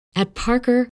At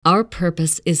Parker, our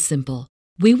purpose is simple.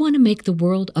 We want to make the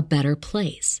world a better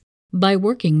place by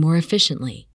working more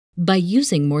efficiently, by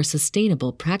using more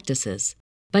sustainable practices,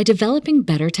 by developing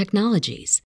better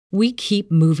technologies. We keep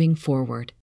moving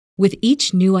forward. With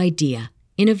each new idea,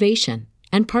 innovation,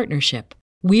 and partnership,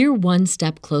 we're one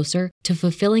step closer to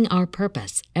fulfilling our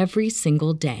purpose every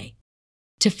single day.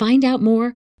 To find out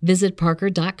more, visit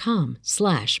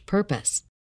parker.com/purpose.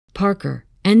 Parker,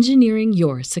 engineering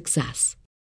your success.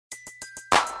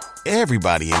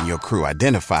 Everybody in your crew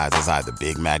identifies as either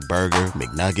Big Mac Burger,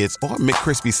 McNuggets, or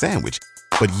McCrispy Sandwich.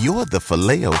 But you're the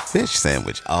Filet-O-Fish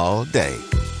Sandwich all day.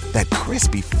 That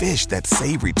crispy fish, that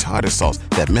savory tartar sauce,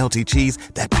 that melty cheese,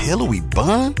 that pillowy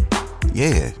bun.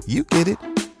 Yeah, you get it.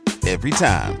 Every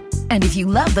time. And if you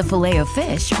love the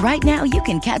Filet-O-Fish, right now you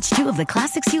can catch two of the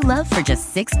classics you love for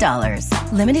just $6.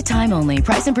 Limited time only.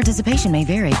 Price and participation may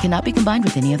vary. Cannot be combined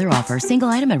with any other offer. Single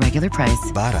item at regular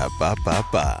price.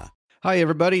 Ba-da-ba-ba-ba. Hi,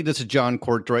 everybody. This is John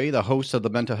Cordray, the host of the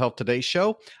Mental Health Today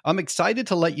show. I'm excited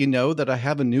to let you know that I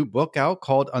have a new book out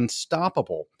called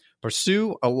Unstoppable: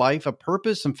 Pursue a Life of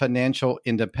Purpose and Financial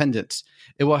Independence.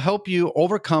 It will help you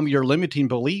overcome your limiting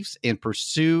beliefs and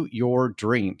pursue your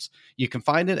dreams. You can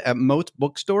find it at most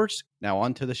bookstores. Now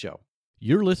on to the show.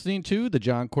 You're listening to the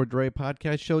John Cordray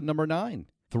Podcast Show number 9.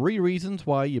 3 reasons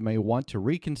why you may want to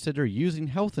reconsider using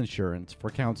health insurance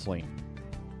for counseling.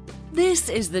 This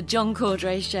is the John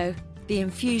Cordray Show, the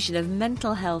infusion of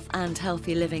mental health and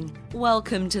healthy living.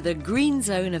 Welcome to the green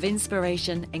zone of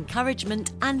inspiration,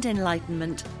 encouragement, and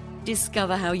enlightenment.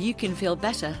 Discover how you can feel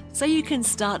better so you can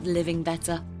start living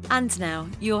better. And now,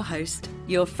 your host,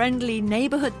 your friendly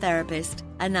neighborhood therapist,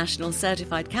 a national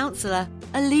certified counselor,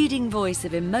 a leading voice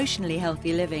of emotionally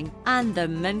healthy living, and the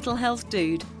mental health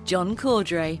dude, John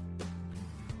Cordray.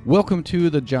 Welcome to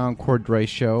the John Cordray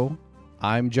Show.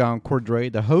 I'm John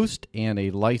Cordray, the host and a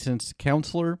licensed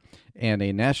counselor and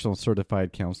a national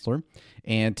certified counselor.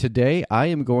 And today I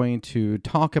am going to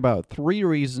talk about 3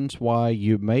 reasons why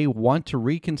you may want to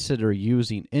reconsider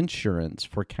using insurance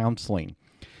for counseling.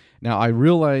 Now, I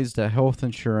realize that health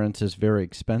insurance is very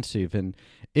expensive, and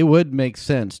it would make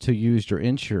sense to use your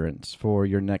insurance for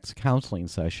your next counseling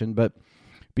session. But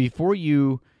before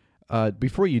you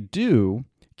do,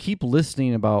 keep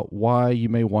listening about why you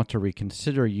may want to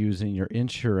reconsider using your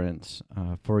insurance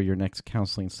for your next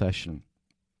counseling session.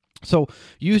 So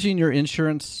using your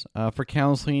insurance for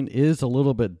counseling is a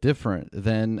little bit different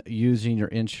than using your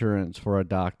insurance for a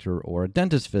doctor or a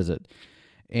dentist visit.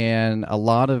 And a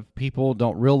lot of people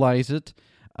don't realize it,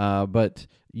 but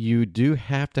you do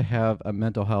have to have a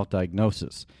mental health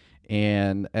diagnosis.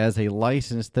 And as a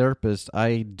licensed therapist,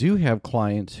 I do have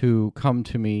clients who come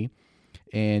to me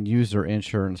and use their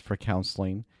insurance for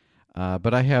counseling.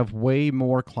 But I have way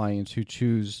more clients who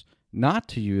choose not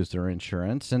to use their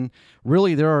insurance. And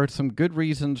really, there are some good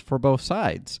reasons for both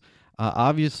sides.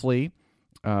 Obviously,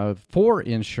 for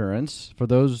insurance, for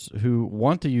those who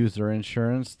want to use their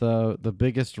insurance, the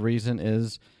biggest reason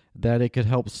is that it could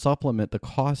help supplement the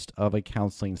cost of a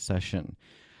counseling session.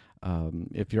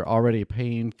 If you're already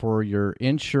paying for your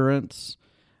insurance,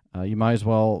 you might as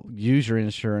well use your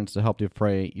insurance to help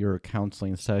defray your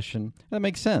counseling session. That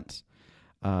makes sense.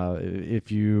 If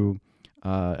you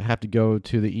have to go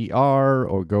to the ER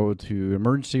or go to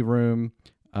emergency room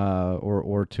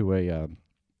or to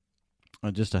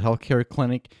just a healthcare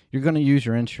clinic, you're going to use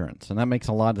your insurance, and that makes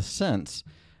a lot of sense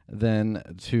than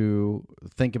to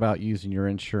think about using your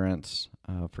insurance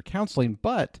for counseling.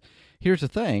 But here's the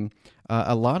thing.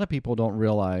 A lot of people don't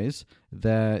realize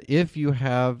that if you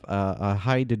have a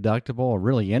high deductible, or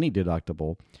really any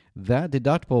deductible, that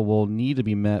deductible will need to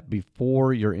be met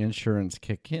before your insurance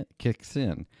kicks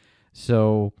in.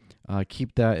 So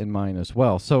keep that in mind as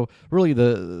well. So really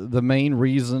the main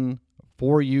reason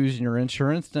for using your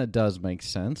insurance, and it does make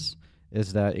sense,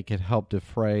 is that it can help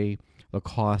defray the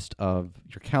cost of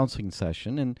your counseling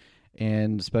session.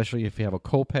 And especially if you have a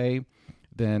copay,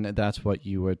 then that's what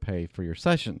you would pay for your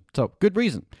session. So good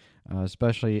reason,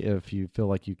 especially if you feel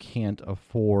like you can't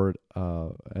afford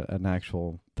an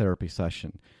actual therapy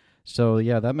session. So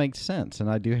yeah, that makes sense. And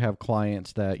I do have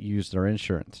clients that use their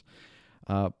insurance.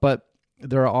 But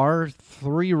there are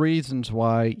 3 reasons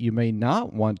why you may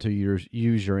not want to use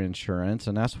your insurance,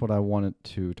 and that's what I wanted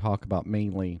to talk about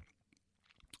mainly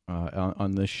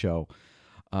on this show.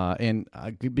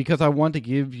 Because I want to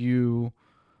give you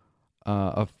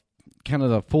a kind of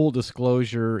the full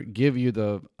disclosure, give you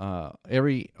the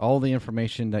all the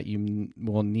information that you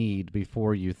will need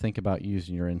before you think about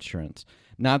using your insurance.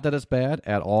 Not that it's bad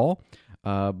at all,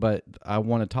 but I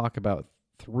want to talk about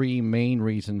 3 main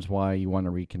reasons why you want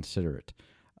to reconsider it.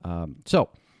 So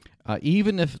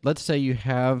even if, let's say you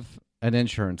have an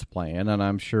insurance plan, and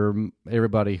I'm sure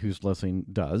everybody who's listening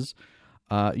does,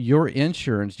 your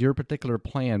insurance, your particular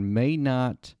plan may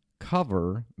not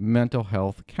cover mental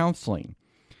health counseling.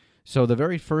 So the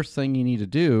very first thing you need to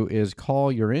do is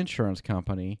call your insurance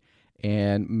company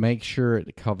and make sure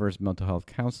it covers mental health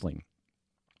counseling.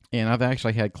 And I've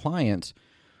actually had clients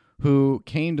who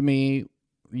came to me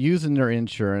using their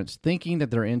insurance, thinking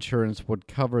that their insurance would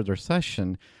cover their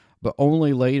session, but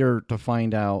only later to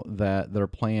find out that their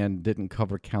plan didn't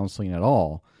cover counseling at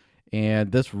all.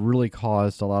 And this really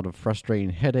caused a lot of frustrating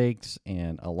headaches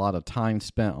and a lot of time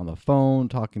spent on the phone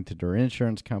talking to their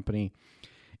insurance company.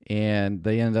 And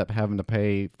they ended up having to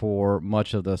pay for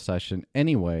much of the session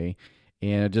anyway.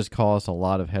 And it just caused a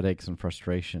lot of headaches and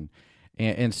frustration.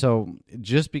 And so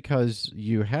just because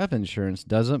you have insurance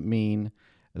doesn't mean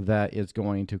that it's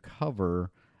going to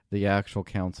cover the actual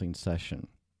counseling session.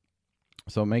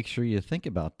 So make sure you think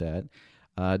about that.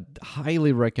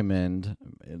 Highly recommend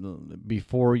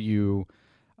before you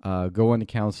go into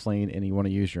counseling and you want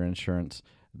to use your insurance,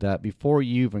 that before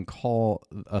you even call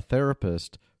a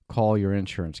therapist, call your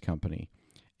insurance company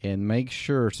and make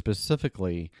sure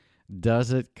specifically,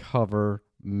 does it cover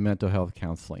mental health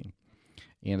counseling?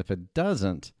 And if it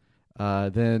doesn't,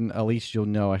 then at least you'll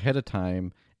know ahead of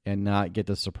time and not get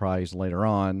the surprise later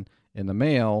on in the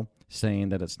mail saying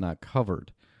that it's not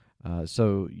covered.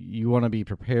 So you want to be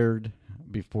prepared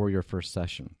before your first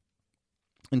session.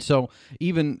 And so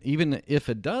even if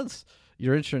it does,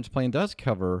 your insurance plan does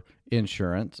cover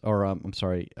insurance, or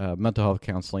mental health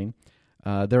counseling,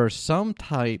 there are some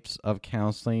types of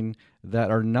counseling that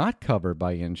are not covered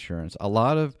by insurance. A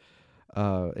lot of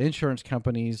insurance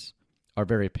companies are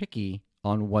very picky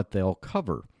on what they'll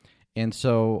cover. And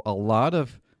so a lot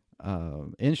of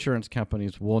insurance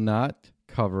companies will not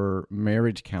cover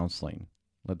marriage counseling,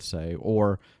 let's say,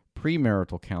 or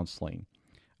premarital counseling.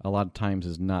 A lot of times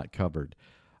is not covered.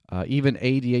 Even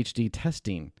ADHD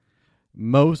testing,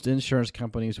 most insurance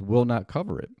companies will not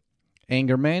cover it.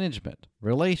 Anger management,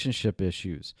 relationship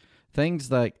issues,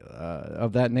 things like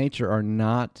of that nature are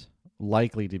not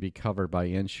likely to be covered by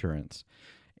insurance.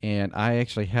 And I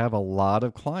actually have a lot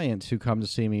of clients who come to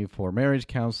see me for marriage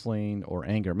counseling or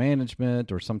anger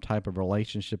management or some type of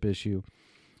relationship issue.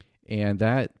 And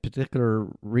that particular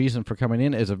reason for coming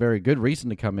in is a very good reason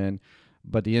to come in,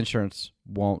 but the insurance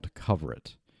won't cover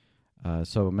it.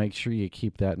 So make sure you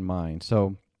keep that in mind.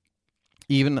 So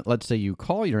even, let's say you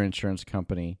call your insurance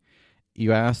company,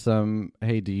 you ask them,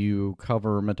 hey, do you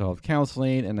cover mental health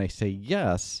counseling? And they say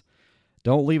yes.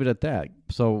 Don't leave it at that.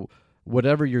 So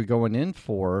whatever you're going in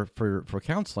for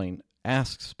counseling,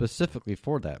 ask specifically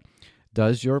for that.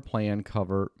 Does your plan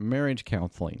cover marriage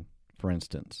counseling, for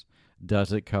instance?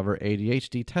 Does it cover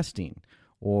ADHD testing?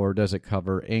 Or does it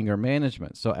cover anger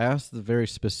management? So ask the very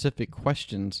specific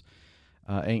questions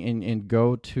and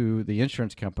go to the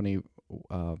insurance company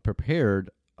prepared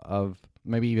of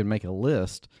maybe even make a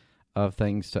list of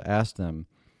things to ask them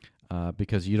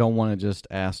because you don't want to just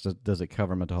ask, does it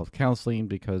cover mental health counseling?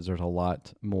 Because there's a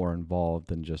lot more involved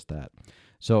than just that.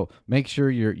 So make sure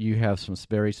you have some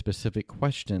very specific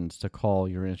questions to call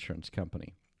your insurance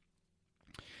company.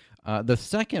 The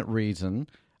second reason,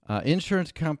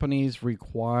 insurance companies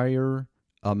require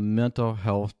a mental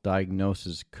health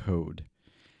diagnosis code.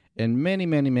 And many,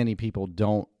 many, many people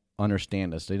don't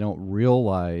understand this. They don't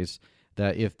realize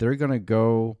that if they're going to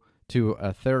go to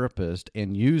a therapist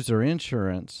and use their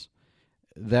insurance,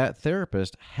 that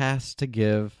therapist has to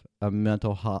give a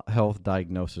mental health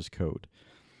diagnosis code.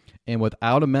 And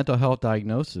without a mental health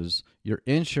diagnosis, your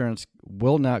insurance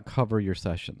will not cover your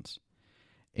sessions.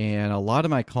 And a lot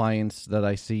of my clients that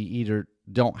I see either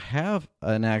don't have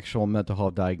an actual mental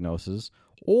health diagnosis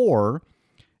or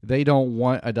they don't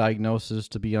want a diagnosis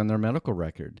to be on their medical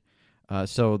record.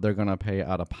 So they're going to pay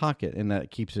out of pocket, and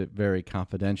that keeps it very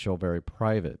confidential, very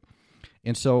private.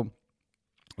 And so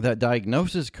that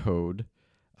diagnosis code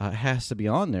has to be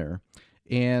on there.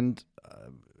 And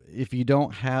if you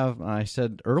don't have, I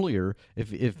said earlier,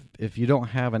 if you don't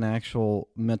have an actual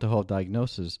mental health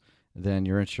diagnosis, then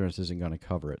your insurance isn't going to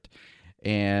cover it.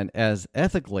 And as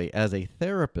ethically, as a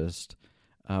therapist,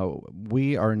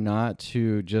 we are not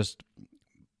to just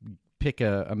pick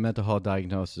a mental health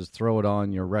diagnosis, throw it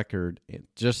on your record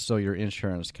just so your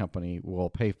insurance company will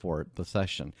pay for it, the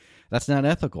session. That's not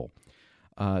ethical.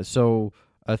 So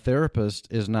a therapist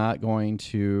is not going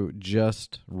to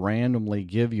just randomly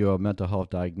give you a mental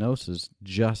health diagnosis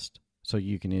just so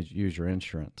you can use your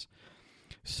insurance.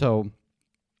 So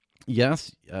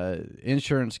yes,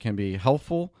 insurance can be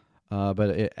helpful, but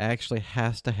it actually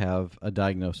has to have a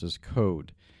diagnosis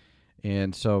code.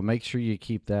 And so make sure you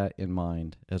keep that in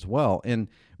mind as well. And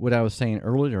what I was saying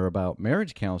earlier about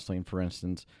marriage counseling, for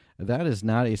instance, that is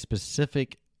not a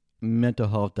specific mental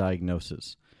health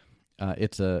diagnosis.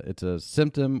 It's a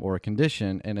symptom or a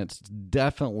condition, and it's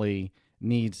definitely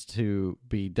needs to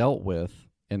be dealt with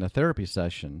in a therapy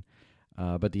session.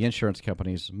 But the insurance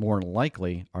companies more than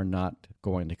likely are not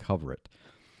going to cover it.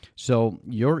 So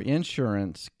your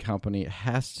insurance company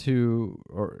has to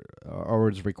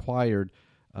or is required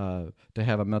to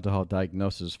have a mental health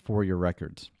diagnosis for your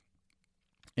records.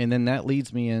 And then that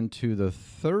leads me into the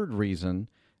third reason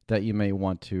that you may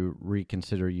want to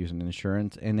reconsider using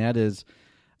insurance, and that is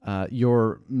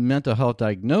your mental health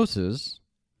diagnosis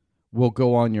will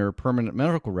go on your permanent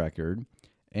medical record,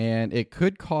 and it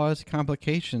could cause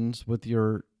complications with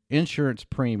your insurance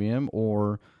premium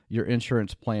or your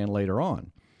insurance plan later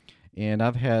on. And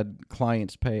I've had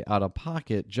clients pay out of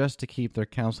pocket just to keep their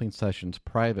counseling sessions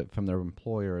private from their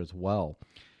employer as well.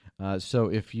 So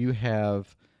if you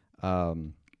have,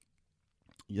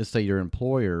 let's say your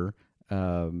employer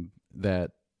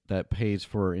that pays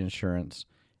for insurance,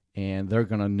 and they're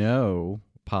going to know,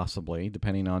 possibly,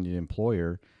 depending on the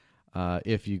employer,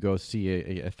 if you go see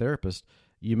a therapist,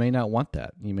 you may not want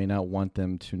that. You may not want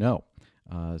them to know.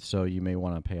 So you may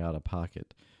want to pay out of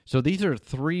pocket. So these are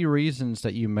three reasons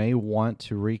that you may want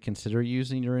to reconsider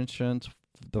using your insurance.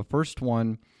 The first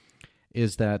one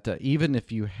is that even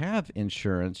if you have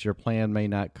insurance, your plan may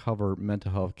not cover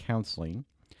mental health counseling.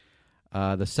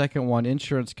 The second one,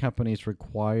 insurance companies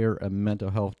require a mental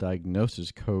health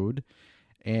diagnosis code.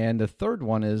 And the third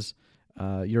one is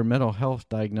your mental health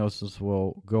diagnosis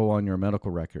will go on your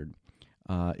medical record.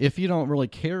 If you don't really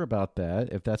care about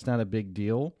that, if that's not a big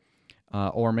deal,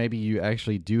 or maybe you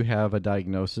actually do have a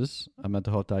diagnosis, a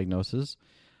mental health diagnosis,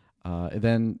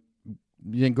 then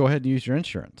go ahead and use your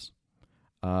insurance.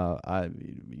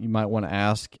 You might want to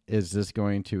ask, is this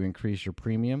going to increase your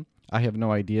premium? I have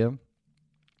no idea.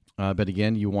 But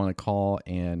again, you want to call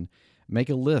and make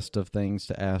a list of things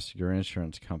to ask your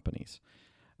insurance companies.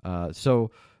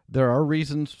 So there are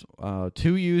reasons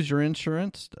to use your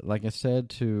insurance. Like I said,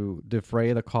 to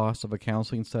defray the cost of a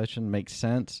counseling session makes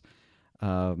sense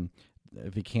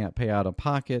if you can't pay out of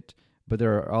pocket. But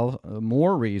there are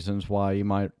more reasons why you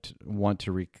might want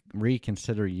to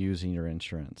reconsider using your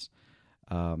insurance.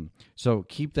 So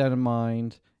keep that in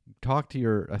mind. Talk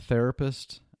to a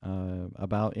therapist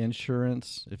about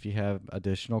insurance if you have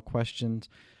additional questions,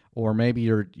 or maybe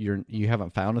you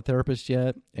haven't found a therapist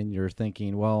yet and you're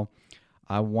thinking, well,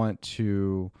 I want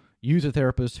to use a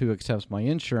therapist who accepts my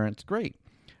insurance. Great.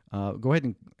 Go ahead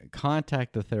and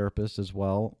contact the therapist as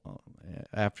well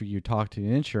after you talk to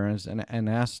the insurance and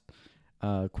ask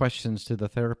questions to the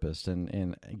therapist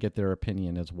and get their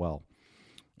opinion as well.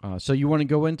 So you want to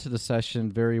go into the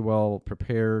session very well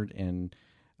prepared and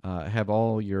have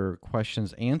all your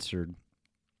questions answered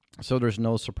so there's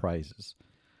no surprises.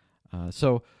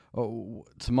 So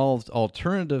some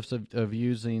alternatives of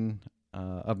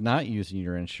not using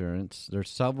your insurance. There's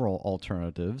several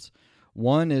alternatives.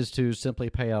 One is to simply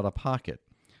pay out of pocket.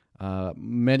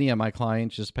 Many of my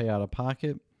clients just pay out of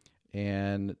pocket,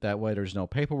 and that way there's no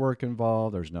paperwork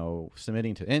involved. There's no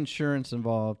submitting to insurance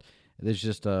involved. There's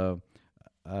just a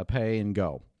pay and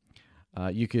go.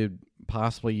 You could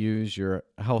possibly use your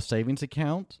health savings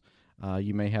account.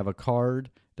 You may have a card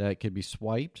that could be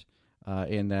swiped,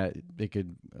 and that it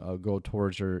could go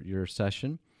towards your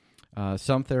session.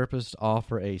 Some therapists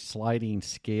offer a sliding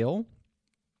scale,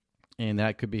 and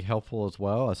that could be helpful as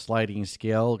well. A sliding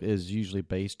scale is usually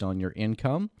based on your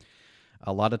income.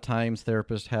 A lot of times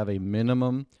therapists have a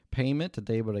minimum payment that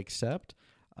they would accept.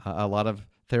 A lot of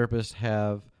therapists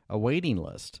have a waiting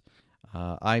list.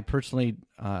 I personally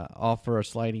offer a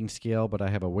sliding scale, but I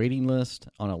have a waiting list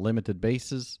on a limited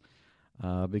basis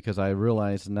because I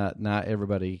realize not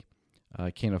everybody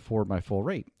can afford my full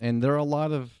rate. And there are a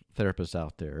lot of therapists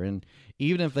out there. And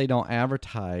even if they don't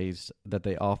advertise that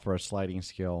they offer a sliding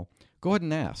scale, go ahead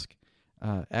and ask.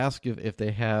 Ask if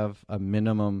they have a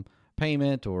minimum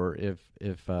payment or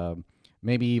if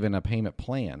maybe even a payment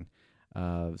plan.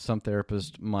 Some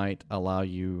therapists might allow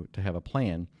you to have a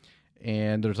plan.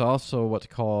 And there's also what's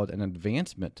called an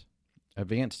advanced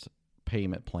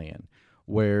payment plan,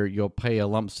 where you'll pay a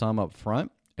lump sum up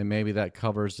front, and maybe that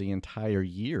covers the entire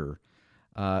year.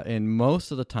 And most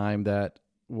of the time, that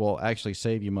will actually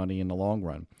save you money in the long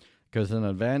run, because an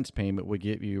advance payment would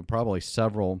give you probably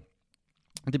several,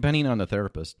 depending on the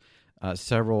therapist,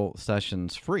 several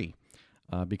sessions free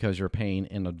because you're paying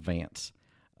in advance.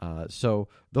 So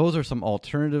those are some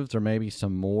alternatives. There may be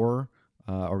some more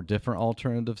or different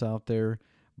alternatives out there,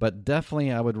 but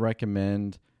definitely I would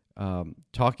recommend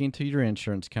talking to your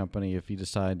insurance company if you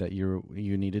decide that you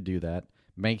need to do that.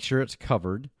 Make sure it's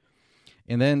covered.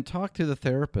 And then talk to the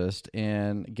therapist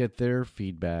and get their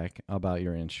feedback about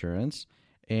your insurance.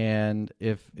 And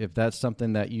if that's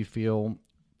something that you feel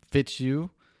fits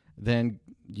you, then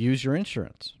use your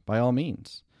insurance by all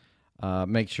means.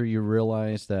 Make sure you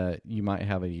realize that you might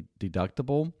have a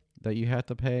deductible that you have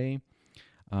to pay,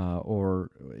 or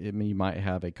you might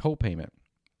have a copayment.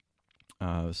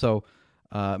 So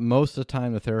most of the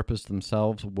time, the therapists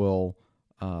themselves will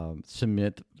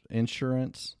submit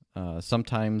insurance.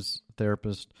 Sometimes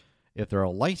therapists, if they're a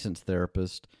licensed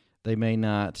therapist, they may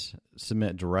not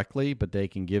submit directly, but they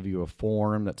can give you a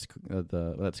form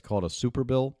that's called a super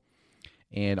bill.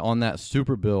 And on that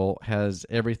super bill has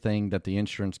everything that the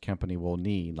insurance company will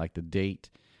need, like the date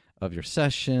of your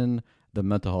session, the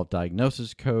mental health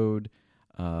diagnosis code,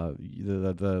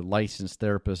 the licensed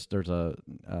therapist. There's a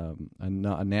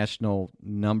national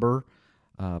number,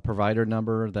 provider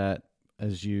number that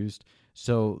is used.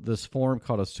 So this form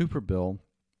called a super bill,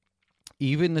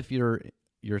 even if your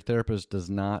therapist does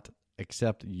not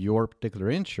accept your particular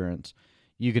insurance,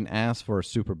 you can ask for a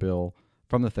super bill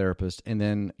from the therapist, and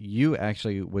then you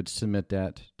actually would submit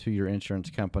that to your insurance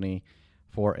company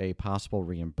for a possible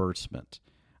reimbursement.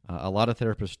 A lot of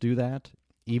therapists do that,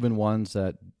 even ones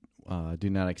that do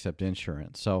not accept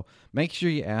insurance. So make sure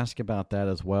you ask about that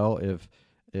as well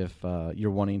if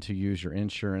you're wanting to use your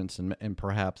insurance and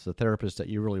perhaps the therapist that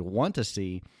you really want to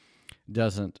see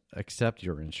doesn't accept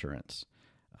your insurance.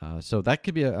 So that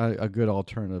could be a good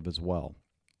alternative as well.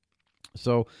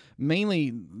 So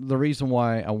mainly the reason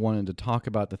why I wanted to talk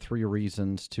about the 3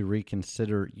 reasons to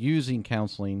reconsider using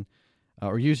counseling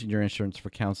or using your insurance for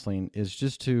counseling is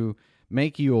just to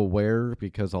make you aware,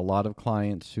 because a lot of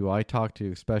clients who I talk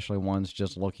to, especially ones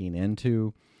just looking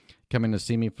into coming to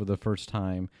see me for the first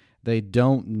time, they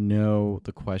don't know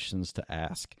the questions to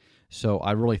ask. So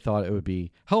I really thought it would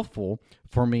be helpful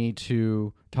for me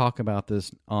to talk about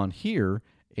this on here,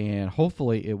 and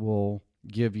hopefully it will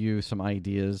give you some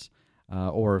ideas.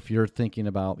 Or if you're thinking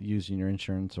about using your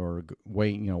insurance or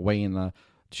weighing the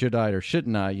should I or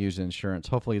shouldn't I use insurance,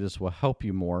 hopefully this will help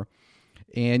you more,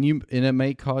 and it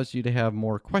may cause you to have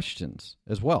more questions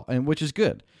as well, and which is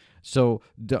good. So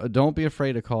don't be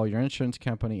afraid to call your insurance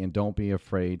company, and don't be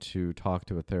afraid to talk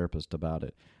to a therapist about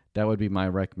it. That would be my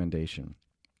recommendation.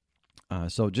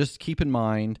 So just keep in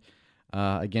mind,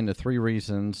 again, the 3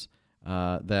 reasons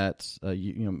that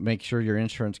make sure your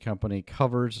insurance company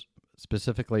covers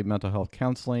specifically mental health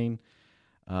counseling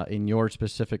in your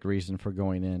specific reason for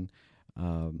going in.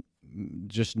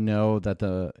 Just know that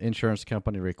the insurance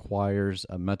company requires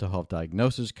a mental health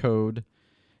diagnosis code.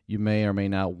 You may or may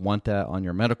not want that on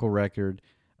your medical record.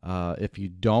 If you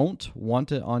don't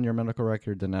want it on your medical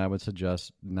record, then I would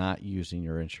suggest not using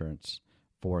your insurance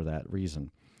for that reason.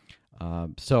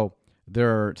 So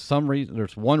there's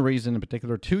one reason in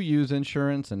particular to use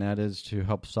insurance, and that is to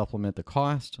help supplement the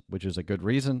cost, which is a good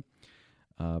reason.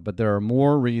 But there are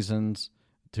more reasons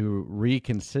to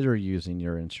reconsider using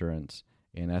your insurance,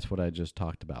 and that's what I just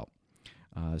talked about.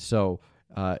 So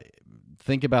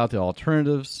think about the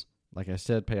alternatives. Like I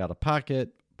said, pay out of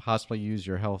pocket, possibly use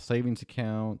your health savings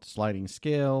account, sliding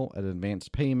scale, an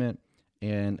advanced payment,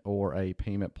 or a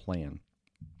payment plan.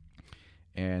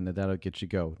 And that'll get you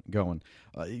going.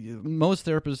 Most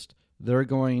therapists, they're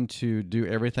going to do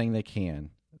everything they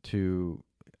can to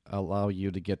allow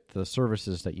you to get the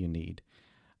services that you need.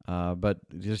 But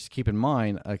just keep in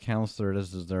mind, a counselor,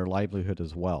 this is their livelihood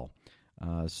as well.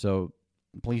 So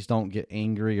please don't get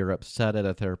angry or upset at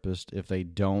a therapist if they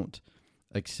don't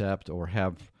accept or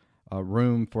have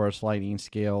room for a sliding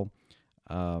scale.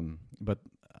 But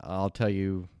I'll tell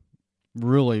you,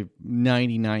 really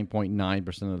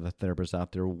 99.9% of the therapists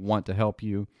out there want to help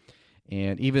you.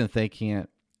 And even if they can't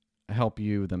help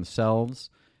you themselves,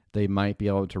 they might be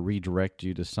able to redirect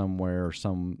you to somewhere or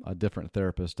a different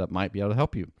therapist that might be able to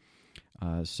help you.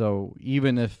 So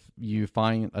even if you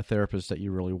find a therapist that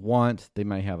you really want, they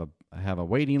may have a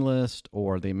waiting list,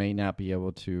 or they may not be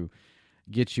able to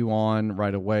get you on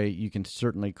right away. You can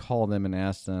certainly call them and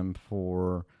ask them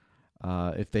for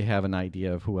if they have an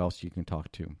idea of who else you can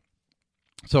talk to.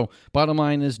 So bottom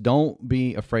line is, don't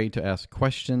be afraid to ask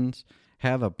questions.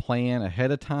 Have a plan ahead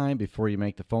of time before you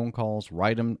make the phone calls.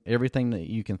 Write them, everything that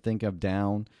you can think of,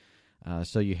 down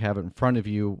so you have it in front of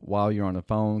you while you're on the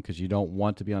phone, because you don't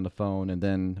want to be on the phone and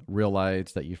then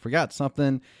realize that you forgot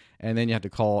something, and then you have to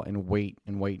call and wait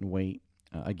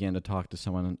again to talk to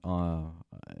someone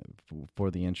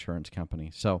for the insurance company.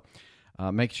 So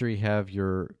make sure you have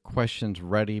your questions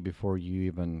ready before you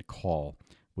even call,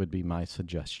 would be my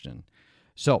suggestion.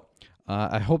 So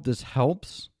I hope this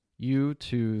helps you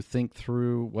to think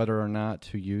through whether or not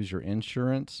to use your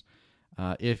insurance.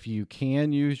 If you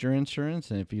can use your insurance,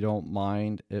 and if you don't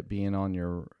mind it being on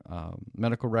your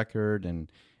medical record,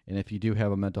 and if you do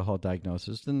have a mental health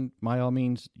diagnosis, then by all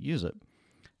means use it.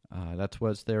 That's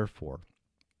what it's there for.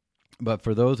 But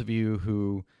for those of you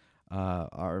who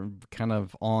are kind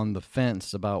of on the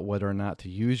fence about whether or not to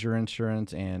use your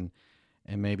insurance, and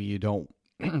maybe you don't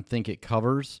think it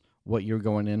covers what you're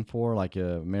going in for, like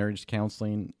a marriage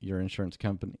counseling, your insurance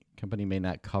company may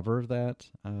not cover that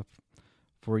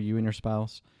for you and your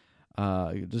spouse,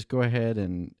 just go ahead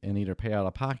and either pay out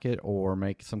of pocket or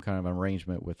make some kind of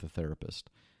arrangement with the therapist.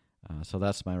 So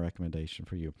that's my recommendation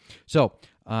for you. So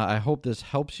I hope this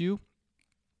helps you.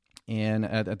 And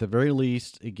at the very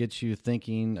least, it gets you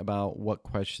thinking about what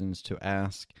questions to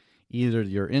ask either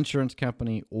your insurance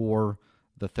company or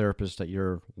the therapist that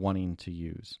you're wanting to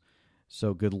use.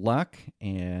 So good luck,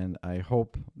 and I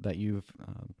hope that you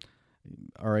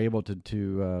are able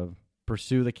to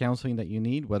pursue the counseling that you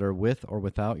need, whether with or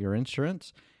without your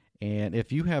insurance. And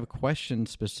if you have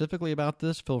questions specifically about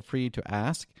this, feel free to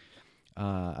ask.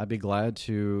 I'd be glad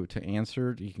to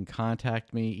answer. You can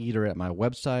contact me either at my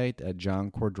website at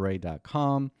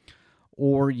johncordray.com,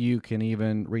 or you can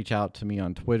even reach out to me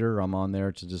on Twitter. I'm on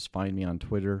there, to just find me on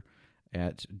Twitter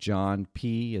at John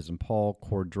P. as in Paul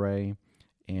Cordray,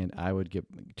 and I would get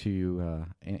to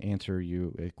answer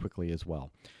you quickly as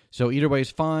well. So either way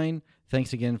is fine.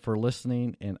 Thanks again for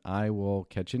listening, and I will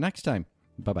catch you next time.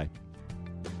 Bye-bye.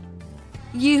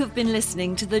 You have been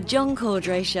listening to The John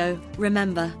Cordray Show.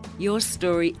 Remember, your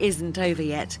story isn't over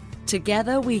yet.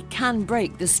 Together we can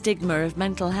break the stigma of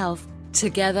mental health.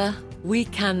 Together we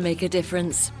can make a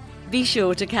difference. Be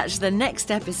sure to catch the next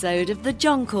episode of The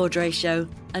John Cordray Show.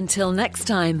 Until next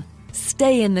time,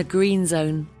 stay in the green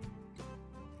zone.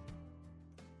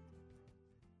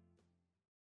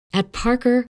 At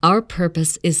Parker, our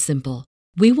purpose is simple.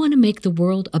 We want to make the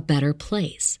world a better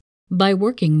place by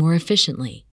working more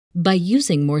efficiently, by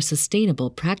using more sustainable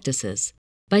practices,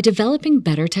 by developing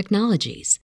better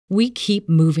technologies. We keep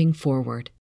moving forward.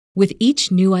 With each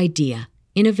new idea,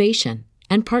 innovation,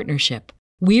 and partnership,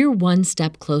 we're one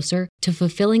step closer to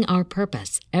fulfilling our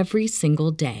purpose every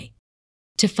single day.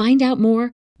 To find out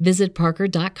more, visit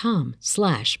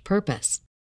parker.com/purpose.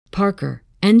 Parker,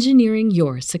 engineering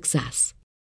your success.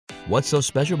 What's so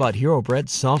special about Hero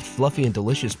Bread's soft, fluffy, and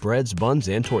delicious breads, buns,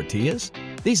 and tortillas?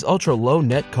 These ultra-low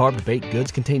net-carb baked goods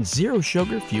contain zero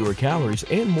sugar, fewer calories,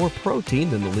 and more protein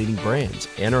than the leading brands,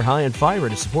 and are high in fiber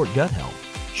to support gut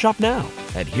health. Shop now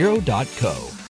at Hero.co.